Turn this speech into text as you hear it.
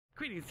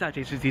Greetings,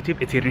 salutations YouTube,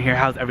 it's Adrian here.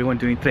 How's everyone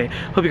doing today?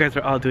 Hope you guys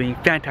are all doing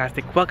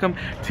fantastic. Welcome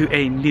to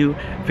a new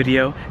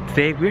video.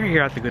 Today we're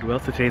here at the Goodwill,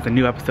 so today's a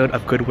new episode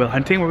of Goodwill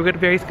Hunting where we go to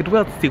various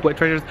Goodwill to see what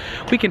treasures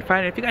we can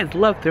find. If you guys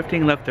love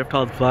thrifting, love thrift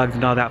hauls, vlogs,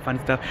 and all that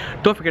fun stuff,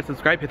 don't forget to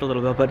subscribe, hit the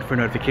little bell button for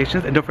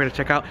notifications, and don't forget to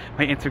check out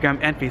my Instagram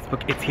and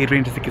Facebook,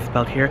 itsHadrian, just like it's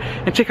spelled here,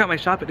 and check out my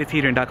shop at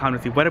itsHadrian.com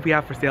to see what we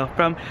have for sale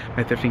from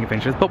my thrifting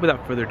adventures. But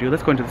without further ado,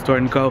 let's go into the store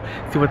and go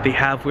see what they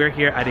have. We're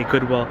here at a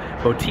Goodwill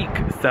boutique,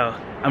 so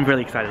I'm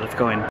really excited. Let's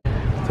go in.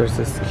 There's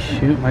this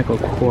cute Michael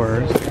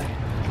Kors,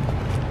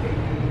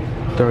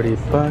 30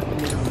 bucks.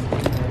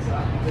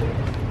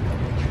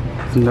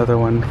 There's another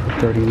one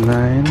for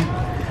 39. They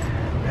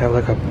have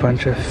like a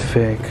bunch of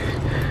fake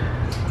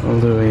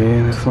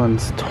Louis. This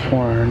one's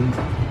torn.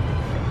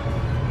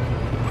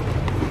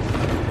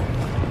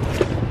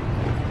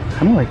 I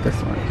don't like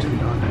this one, to be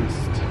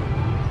honest.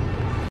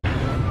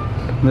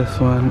 This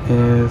one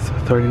is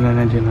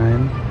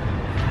 $39.99.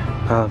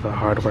 The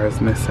hardware is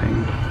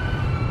missing.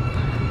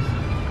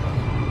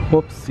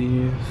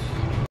 Whoopsies.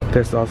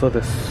 There's also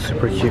this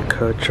super cute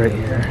coach right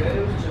here.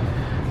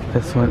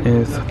 This one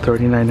is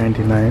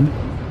 $39.99.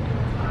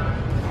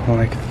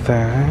 Like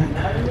that.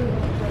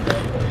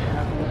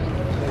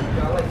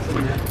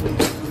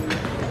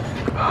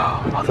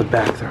 Oh, all the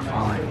bags are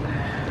falling.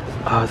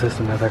 Oh, is this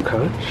another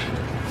coach?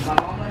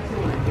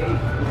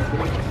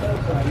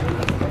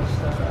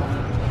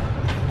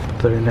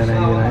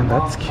 $39.99.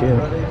 That's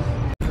cute.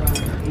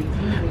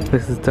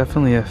 This is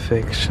definitely a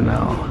fake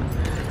Chanel.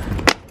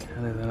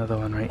 There's another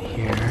one right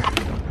here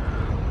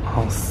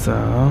also.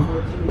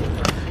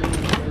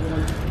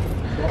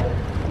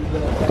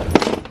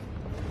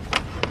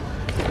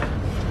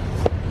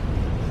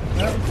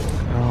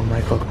 Oh,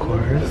 Michael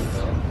Kors.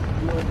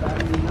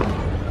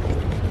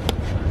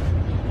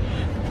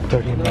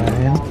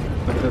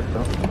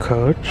 39.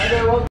 Coach.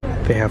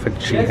 They have a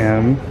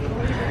GM.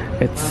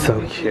 It's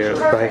so cute,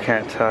 but I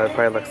can't tell. It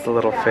probably looks a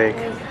little fake.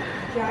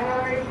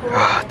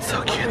 Oh, it's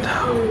so cute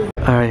though.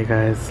 Alright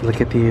guys, look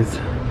at these.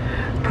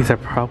 These are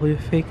probably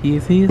fake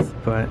Yeezys,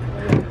 but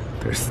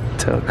they're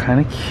still kind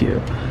of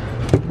cute.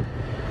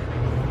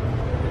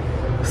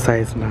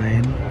 Size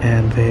 9,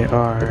 and they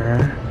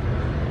are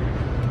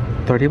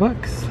 30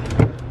 bucks.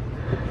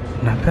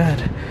 Not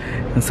bad.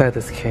 Inside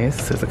this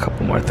case, there's a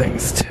couple more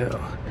things too.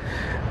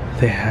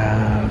 They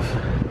have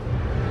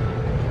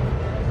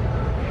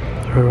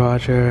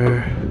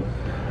Roger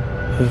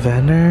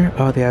Venner.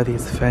 Oh, they have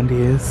these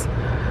Fendi's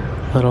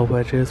little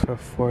wedges for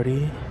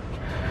 40.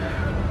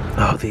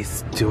 Oh,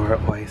 these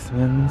Stuart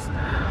Weissmans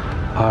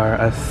are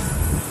a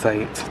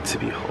sight to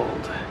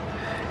behold.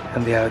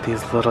 And they have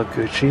these little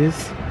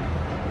Gucci's.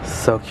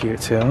 So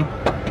cute too.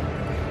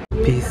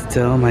 Be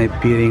still my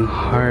beating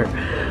heart.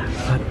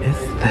 What is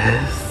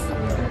this?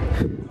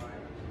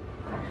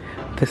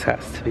 This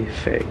has to be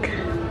fake.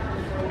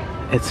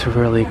 It's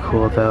really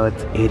cool though.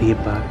 It's 80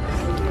 bucks.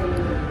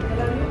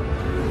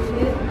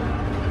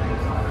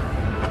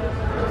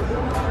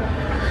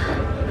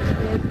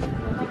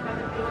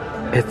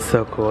 It's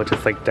so cool,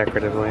 just like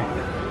decoratively.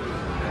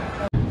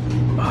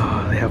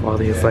 Oh, they have all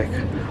these like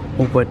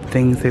wood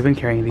things. They've been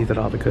carrying these at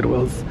all the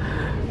Goodwills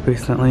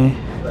recently.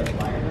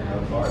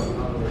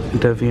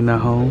 Davina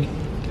Home.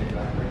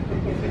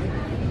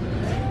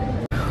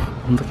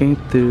 I'm looking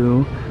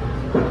through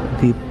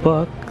the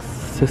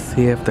books to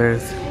see if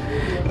there's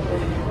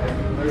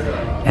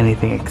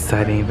anything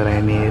exciting that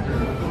I need.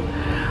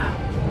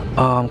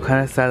 Oh, I'm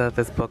kind of sad that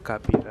this book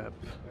got beat up.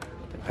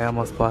 I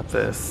almost bought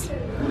this.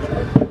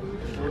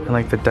 And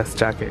like the dust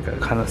jacket got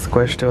kind of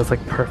squished. It was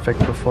like perfect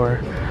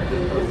before.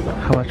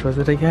 How much was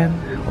it again?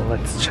 Well,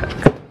 let's check.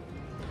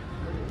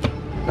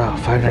 Oh,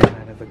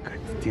 $5.99 is a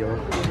good deal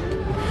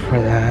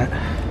for that.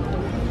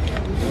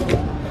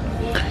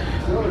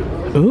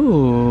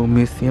 Ooh,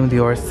 Museum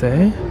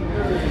d'Orsay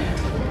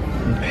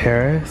in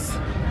Paris.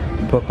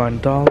 Book on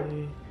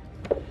Dolly.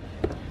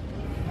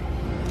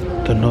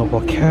 The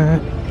Noble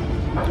Cat.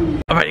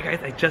 Alright you guys,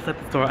 I just left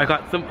the store. I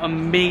got some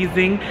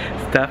amazing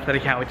stuff that I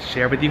can't wait to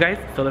share with you guys.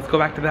 So let's go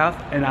back to the house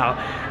and I'll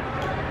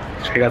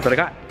show you guys what I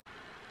got.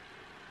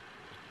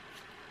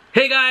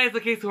 Hey guys,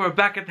 okay, so we're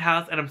back at the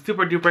house and I'm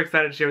super duper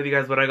excited to share with you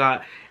guys what I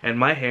got. And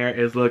my hair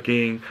is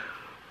looking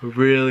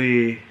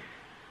really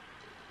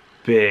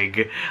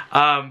big.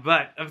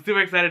 But I'm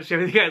super excited to share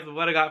with you guys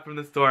what I got from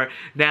the store.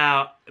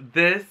 Now,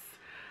 this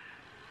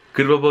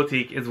Goodwill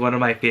Boutique is one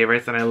of my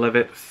favorites and I love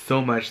it so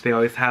much. They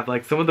always have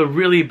like some of the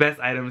really best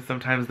items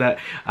sometimes that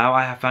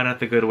I have found at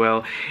the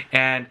Goodwill.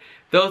 And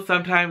though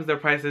sometimes their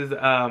prices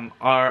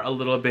are a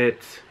little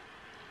bit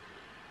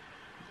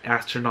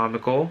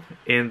astronomical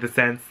in the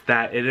sense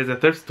that it is a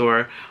thrift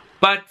store,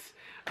 but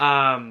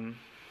I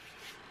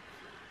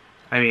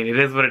mean, it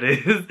is what it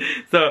is.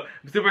 So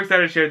I'm super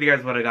excited to share with you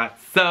guys what I got.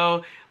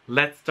 So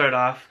let's start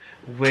off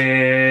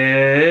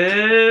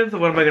with,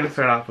 what am I going to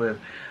start off with?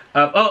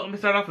 Let me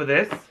start off with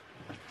this.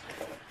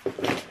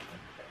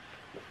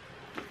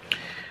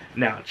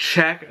 Now,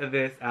 check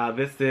this out.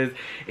 This is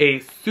a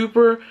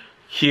super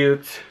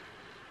cute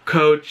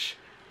Coach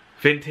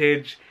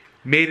vintage,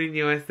 made in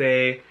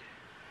USA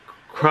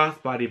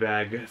crossbody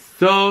bag.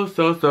 So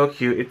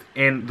cute. It's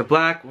in the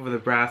black with the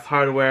brass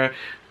hardware,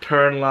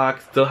 turn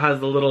lock, still has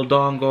the little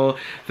dongle.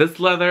 This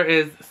leather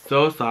is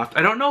so soft.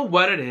 I don't know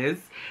what it is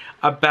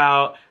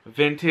about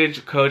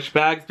vintage Coach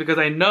bags, because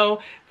I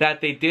know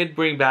that they did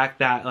bring back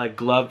that like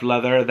gloved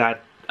leather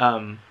that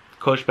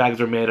Coach bags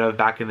were made of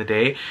back in the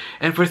day,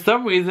 and for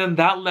some reason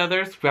that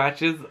leather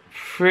scratches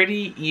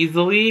pretty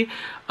easily,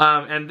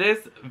 and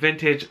this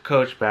vintage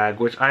Coach bag,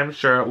 which I'm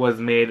sure was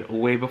made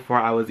way before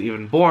I was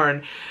even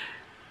born,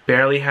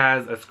 barely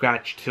has a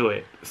scratch to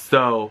it.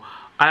 So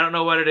I don't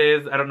know what it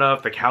is. I don't know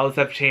if the cowls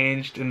have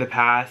changed in the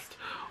past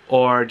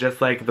or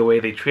just like the way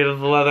they treated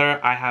the leather.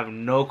 I have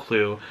no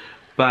clue.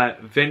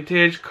 But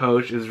vintage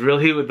Coach is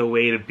really the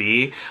way to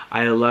be.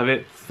 I love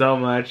it so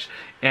much.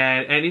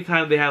 And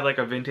anytime they have like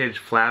a vintage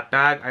flap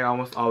bag, I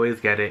almost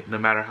always get it, no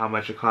matter how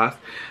much it costs.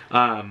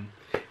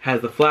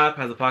 Has the flap,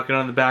 has a pocket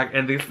on the back,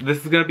 and this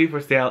is going to be for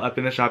sale up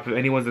in the shop if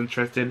anyone's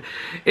interested.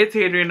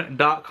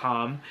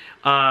 itsHadrian.com.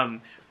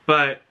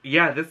 But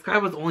yeah, this guy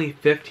was only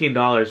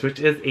 $15, which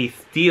is a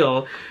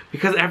steal,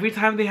 because every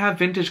time they have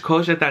vintage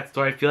Coach at that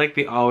store, I feel like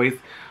they always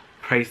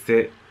price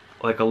it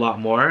like a lot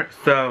more.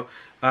 So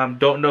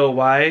don't know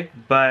why,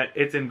 but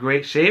it's in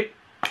great shape.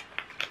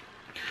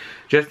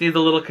 Just needs a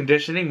little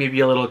conditioning, maybe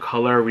a little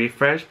color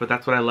refresh, but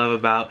that's what I love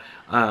about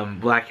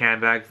black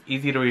handbags.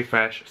 Easy to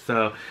refresh.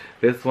 So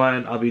this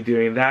one, I'll be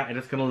doing that, and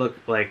it's gonna look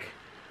like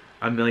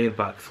 $1 million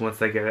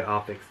once I get it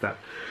all fixed up.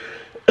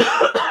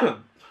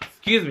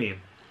 Excuse me.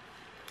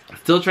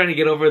 Still trying to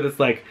get over this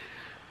like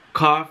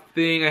cough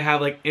thing. I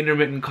have like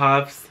intermittent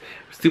coughs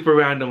super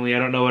randomly. I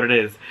don't know what it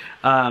is.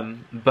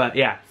 But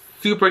yeah,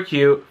 super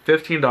cute.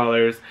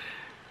 $15.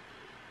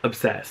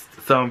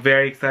 Obsessed. So I'm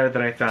very excited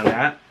that I found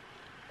that.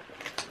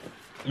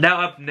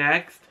 Now up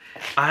next,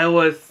 I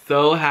was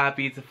so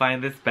happy to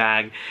find this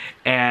bag,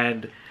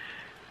 and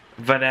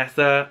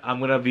Vanessa, I'm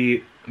gonna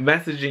be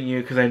messaging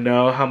you because I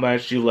know how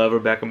much you love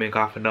Rebecca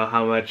Minkoff and know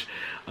how much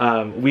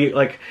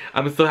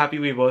I'm so happy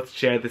we both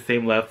share the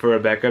same love for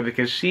Rebecca,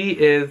 because she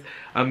is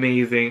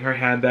amazing. Her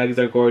handbags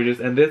are gorgeous,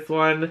 and this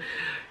one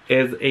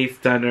is a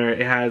stunner.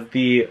 It has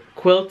the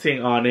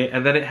quilting on it,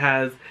 and then it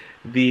has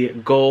the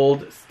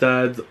gold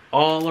studs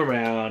all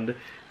around.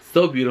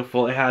 So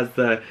beautiful. It has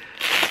the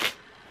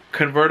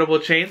convertible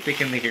chain, so you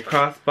can make it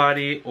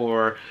crossbody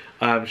or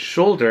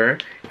shoulder,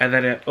 and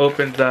then it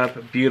opens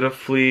up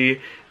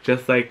beautifully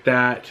just like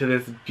that to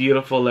this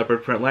beautiful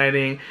leopard print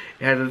lining.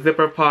 It has a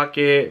zipper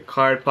pocket,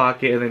 card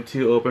pocket, and then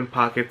 2 open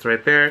pockets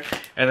right there,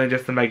 and then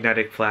just a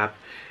magnetic flap,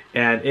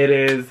 and it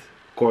is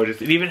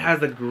gorgeous. It even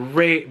has a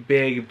great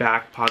big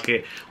back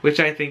pocket, which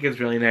I think is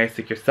really nice.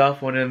 Stick your cell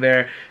phone in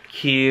there,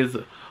 keys,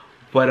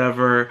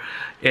 whatever.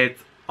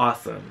 It's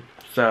awesome.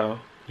 So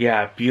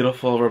yeah,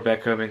 beautiful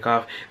Rebecca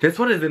Minkoff. This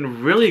one is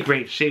in really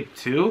great shape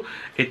too.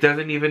 It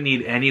doesn't even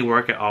need any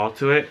work at all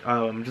to it.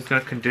 I'm just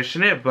gonna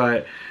condition it,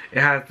 but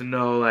it has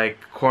no like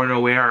corner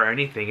wear or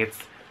anything. It's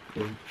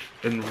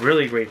in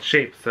really great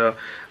shape. So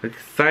I'm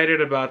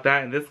excited about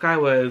that. And this guy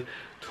was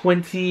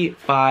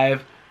 $25.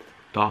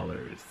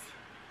 Amazing.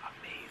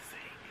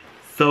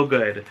 So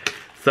good.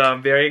 So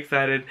I'm very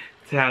excited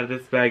to have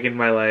this bag in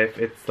my life.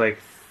 It's like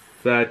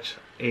such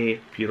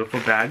a beautiful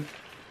bag.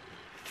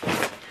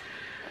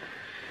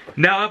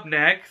 Now up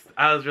next,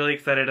 I was really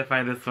excited to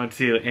find this one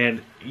too,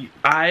 and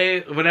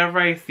whenever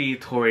I see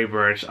Tory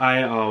Burch,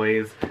 I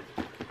almost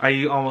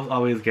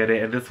always get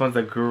it, and this one's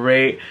a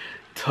great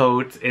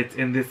tote. It's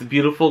in this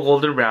beautiful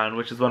golden brown,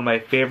 which is one of my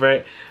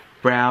favorite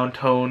brown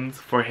tones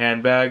for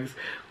handbags.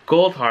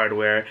 Gold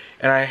hardware,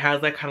 and it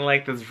has like kind of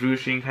like this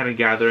ruching kind of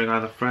gathering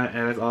on the front,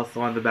 and it's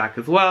also on the back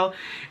as well.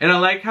 And I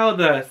like how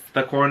the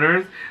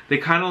corners, they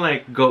kind of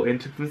like go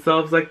into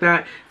themselves like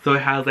that, so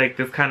it has like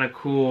this kind of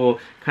cool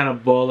kind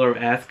of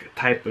bowler-esque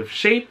type of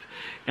shape.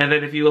 And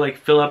then if you like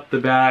fill up the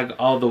bag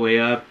all the way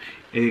up,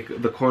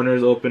 the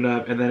corners open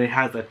up, and then it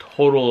has a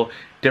total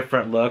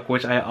different look,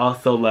 which I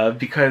also love,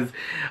 because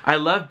I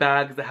love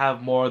bags that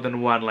have more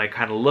than one like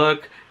kind of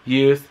look,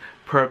 use,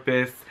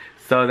 purpose.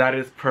 So that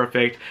is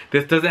perfect.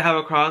 This doesn't have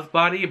a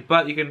crossbody,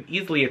 but you can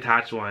easily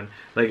attach one.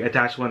 Like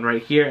attach one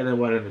right here and then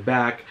one in the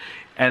back.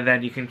 And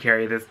then you can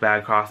carry this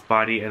bag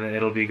crossbody and then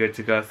it'll be good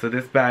to go. So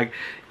this bag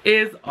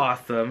is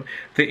awesome.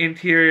 The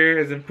interior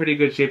is in pretty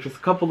good shape. Just a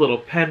couple little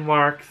pen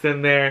marks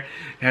in there.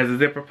 It has a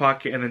zipper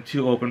pocket and then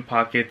 2 open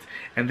pockets.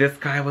 And this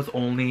guy was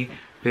only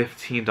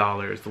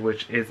 $15,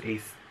 which is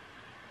a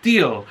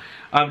steal.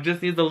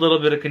 Just needs a little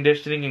bit of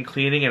conditioning and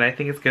cleaning, and I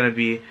think it's gonna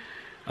be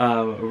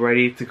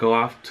ready to go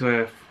off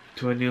to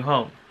a new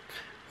home.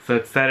 So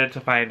excited to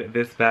find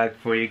this bag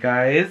for you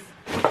guys.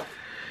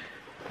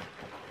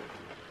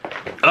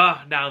 Oh,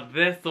 now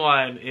this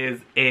one is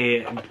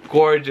a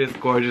gorgeous,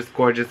 gorgeous,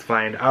 gorgeous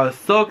find. I was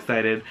so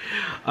excited.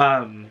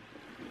 You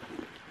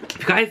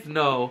guys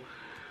know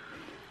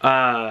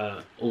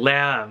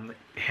Lamb,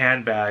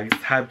 handbags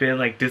have been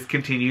like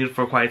discontinued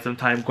for quite some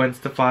time. Gwen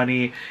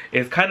Stefani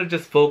is kind of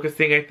just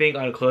focusing, I think,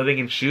 on clothing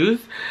and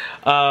shoes.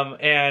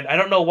 And I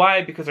don't know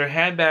why, because her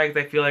handbags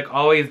I feel like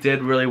always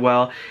did really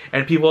well.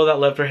 And people that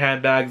loved her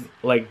handbags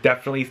like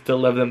definitely still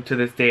love them to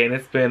this day. And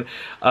it's been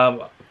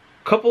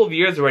couple of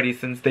years already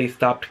since they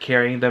stopped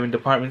carrying them in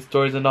department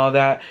stores and all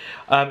that.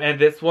 And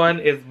this one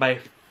is my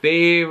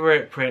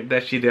favorite print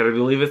that she did. I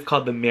believe it's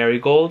called the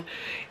Marigold,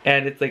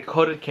 and it's like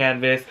coated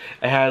canvas.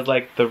 It has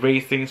like the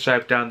racing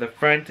stripe down the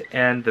front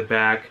and the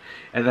back,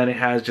 and then it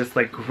has just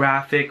like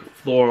graphic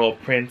floral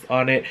prints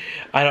on it.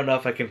 I don't know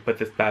if I can put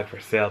this bag for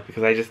sale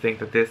because I just think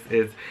that this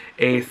is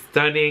a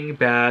stunning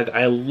bag.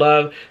 I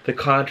love the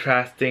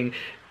contrasting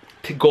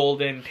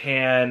golden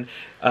tan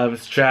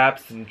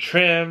straps and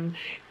trim,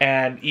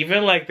 and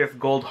even like this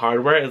gold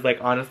hardware is like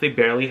honestly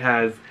barely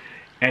has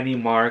any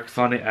marks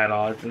on it at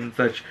all. It's in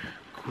such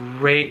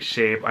great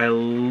shape. I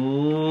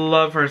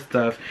love her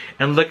stuff.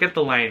 And look at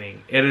the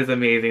lining. It is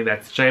amazing.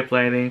 That striped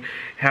lining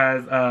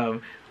has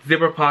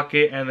zipper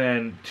pocket and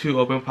then 2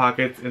 open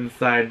pockets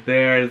inside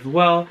there as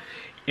well,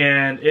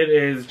 and it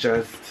is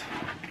just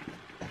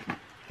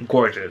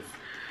gorgeous.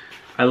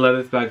 I love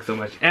this bag so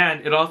much.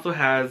 And it also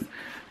has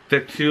the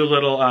 2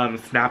 little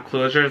snap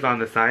closures on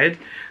the side,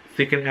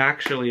 so you can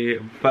actually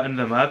button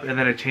them up, and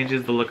then it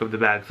changes the look of the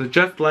bag. So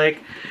just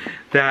like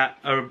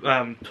that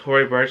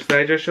Tory Burch that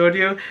I just showed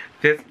you,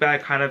 this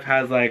bag kind of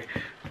has like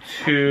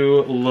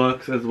 2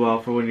 looks as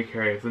well for when you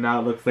carry it. So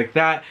now it looks like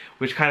that,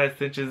 which kind of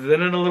cinches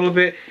it in a little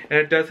bit, and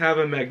it does have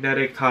a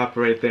magnetic top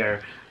right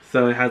there.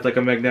 So it has like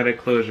a magnetic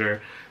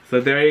closure. So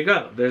there you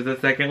go. There's the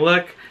second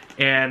look,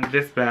 and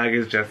this bag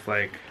is just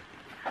like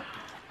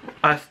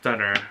a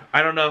stunner.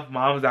 I don't know if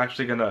mom's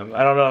actually gonna,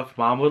 I don't know if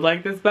mom would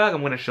like this bag.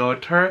 I'm gonna show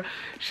it to her.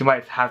 She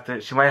might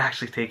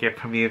actually take it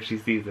from me if she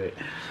sees it,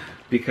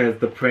 because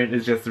the print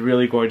is just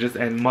really gorgeous,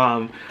 and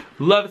mom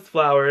loves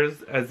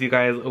flowers, as you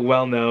guys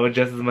well know,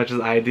 just as much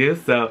as I do.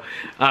 So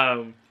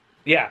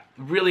yeah,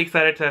 really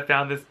excited to have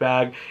found this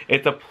bag.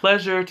 It's a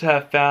pleasure to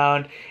have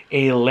found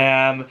a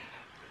lamb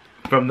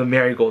from the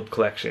Marigold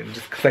collection,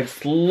 just because I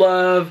just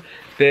love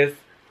this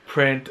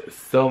print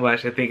so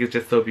much. I think it's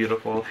just so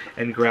beautiful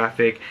and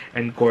graphic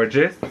and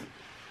gorgeous.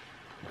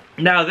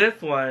 Now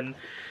this one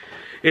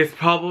is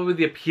probably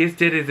the pièce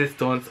de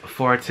résistance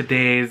for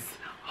today's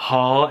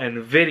haul and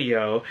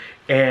video,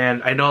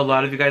 and I know a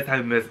lot of you guys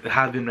have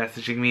been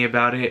messaging me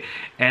about it,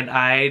 and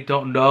I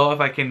don't know if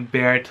I can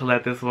bear to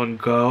let this one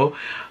go.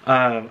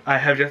 I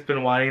have just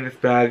been wanting this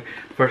bag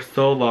for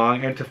so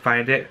long, and to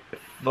find it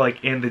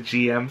like in the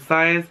GM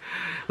size,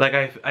 like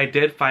I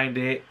did find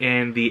it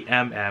in the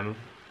MM,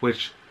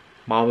 which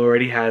mom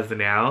already has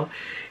now,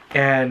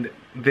 and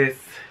this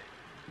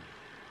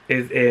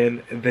is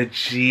in the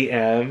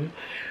GM.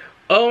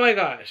 Oh my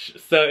gosh,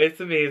 so it's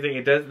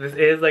amazing. This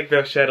is like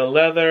the cheddar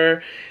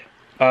leather,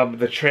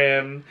 the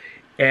trim,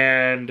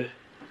 and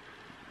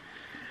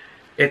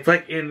it's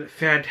like in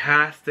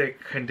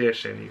fantastic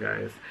condition, you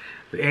guys.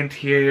 The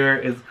interior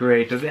is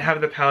great. Doesn't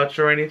have the pouch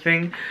or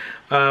anything,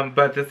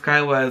 but this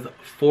guy was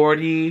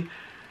 $40,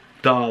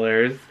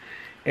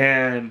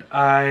 and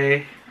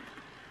I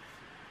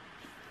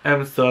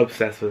am so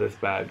obsessed with this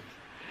bag.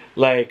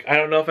 Like, I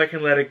don't know if I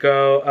can let it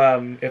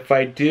go. If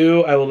I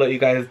do, I will let you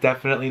guys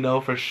definitely know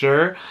for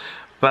sure.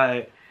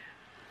 But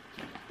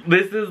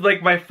this is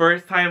like my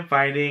first time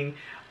finding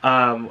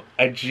a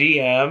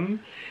GM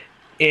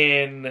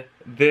in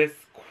this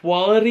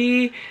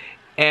quality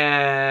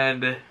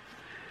and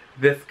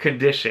this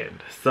condition.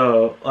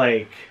 So,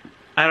 like,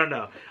 I don't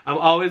know. I'm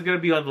always going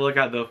to be on the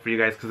lookout though for you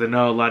guys, because I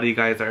know a lot of you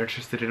guys are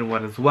interested in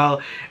one as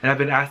well. And I've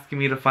been asking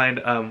me to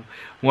find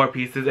more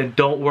pieces. And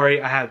don't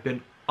worry, I have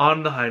been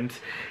on the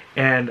hunt,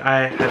 and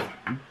I have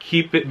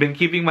been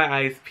keeping my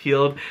eyes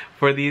peeled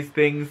for these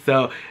things.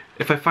 So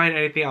if I find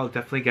anything, I'll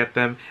definitely get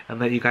them and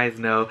let you guys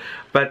know.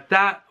 But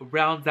that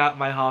rounds out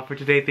my haul for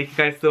today. Thank you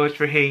guys so much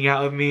for hanging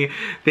out with me.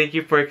 Thank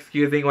you for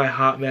excusing my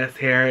hot mess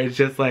hair. It's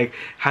just like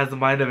has a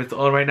mind of its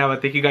own right now.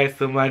 But thank you guys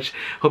so much.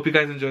 Hope you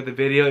guys enjoyed the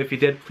video. If you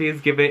did, please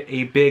give it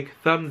a big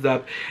thumbs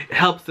up. It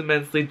helps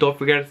immensely. Don't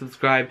forget to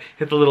subscribe.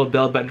 Hit the little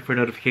bell button for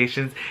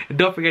notifications. And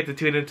don't forget to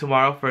tune in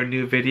tomorrow for a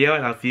new video.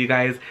 And I'll see you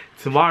guys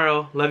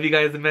tomorrow. Love you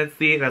guys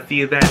immensely. And I'll see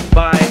you then.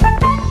 Bye.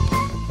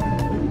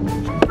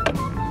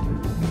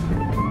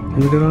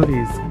 Look at all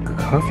these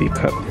coffee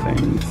cup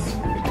things.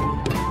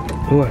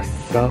 Ooh, a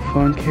cell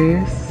phone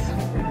case.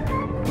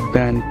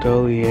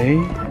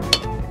 Bandolier.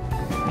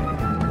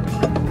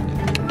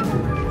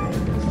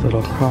 This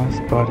little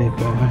crossbody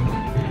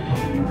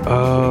bag.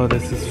 Oh,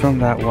 this is from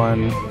that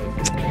one.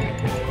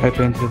 I've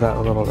been to that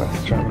little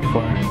restaurant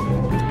before.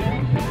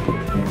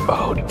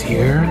 Oh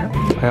dear.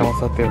 I almost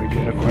thought they were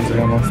unicorns. I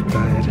almost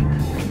died.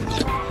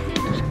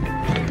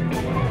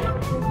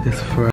 This for